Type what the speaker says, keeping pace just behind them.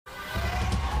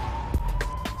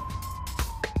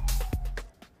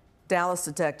Dallas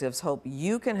detectives hope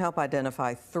you can help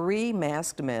identify 3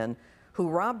 masked men who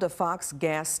robbed a Fox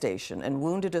gas station and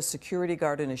wounded a security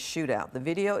guard in a shootout. The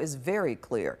video is very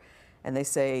clear, and they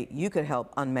say you could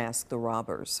help unmask the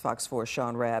robbers. Fox 4's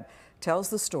Sean Rabb tells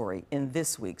the story in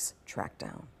this week's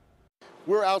Trackdown.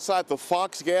 We're outside the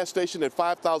Fox gas station at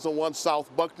 5001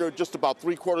 South Buckner, just about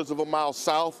 3/4 of a mile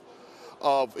south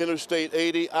of Interstate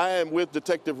 80. I am with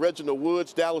Detective Reginald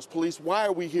Woods, Dallas Police. Why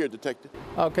are we here, Detective?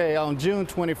 Okay, on June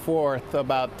 24th,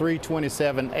 about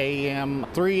 3:27 a.m.,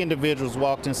 3 individuals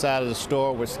walked inside of the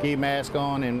store with ski masks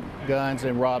on and guns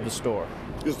and robbed the store.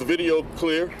 Is the video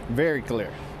clear? Very clear.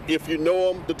 If you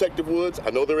know them, Detective Woods, I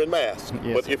know they're in masks,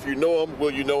 Yes, but sir. if you know them, will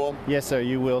you know them? Yes, sir,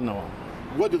 you will know them.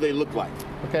 What do they look like?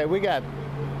 Okay, we got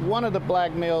one of the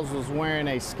black males was wearing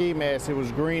a ski mask. It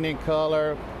was green in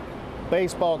color.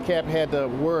 Baseball cap had the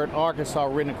word Arkansas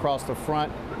written across the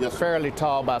front. Yes, sir. Fairly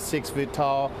tall, about 6 feet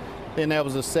tall. Then there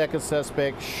was a second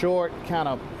suspect, short, kind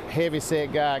of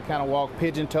heavy-set guy, kind of walked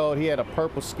pigeon-toed. He had a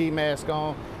purple ski mask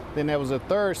on. Then there was a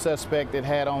third suspect that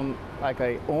had on like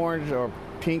a orange or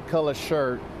pink color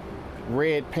shirt,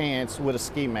 red pants with a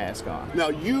ski mask on. Now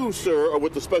you, sir, are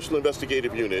with the Special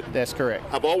Investigative Unit. That's correct.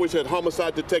 I've always had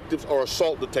homicide detectives or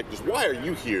assault detectives. Why are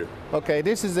you here? Okay,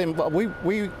 this is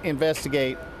we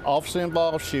investigate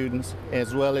officer-involved shootings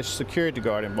as well as security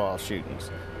guard-involved shootings.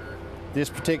 This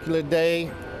particular day,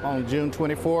 on June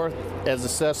 24th, as the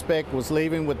suspect was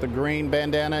leaving with the green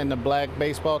bandana and the black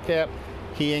baseball cap,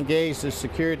 he engaged the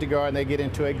security guard and they get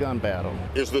into a gun battle.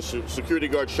 Is the security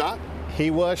guard shot? He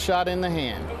was shot in the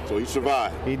hand. So he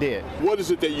survived? He did. What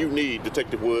is it that you need,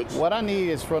 Detective Woods? What I need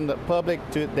is from the public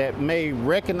that may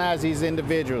recognize these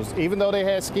individuals. Even though they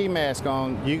had ski masks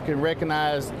on, you can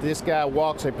recognize this guy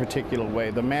walks a particular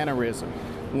way, the mannerism.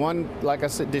 One, like I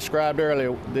said, described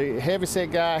earlier, the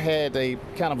heavyset guy had a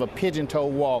kind of a pigeon-toe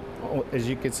walk, as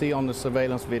you can see on the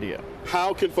surveillance video.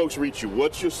 How can folks reach you?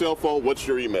 What's your cell phone? What's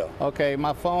your email? Okay,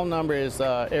 my phone number is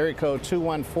area code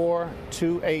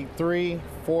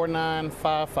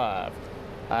 214-283-4955.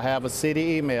 I have a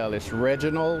city email. It's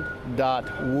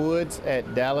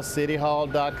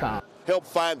reginald.woods@dallascityhall.com. Help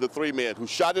find the 3 men who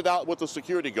shot it out with a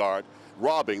security guard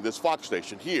robbing this Fox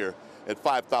station here at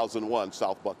 5001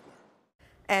 South Buckner.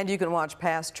 And you can watch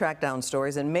past Trackdown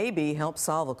stories and maybe help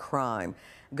solve a crime.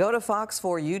 Go to Fox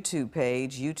 4 YouTube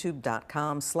page,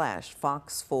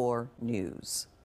 youtube.com/Fox4News.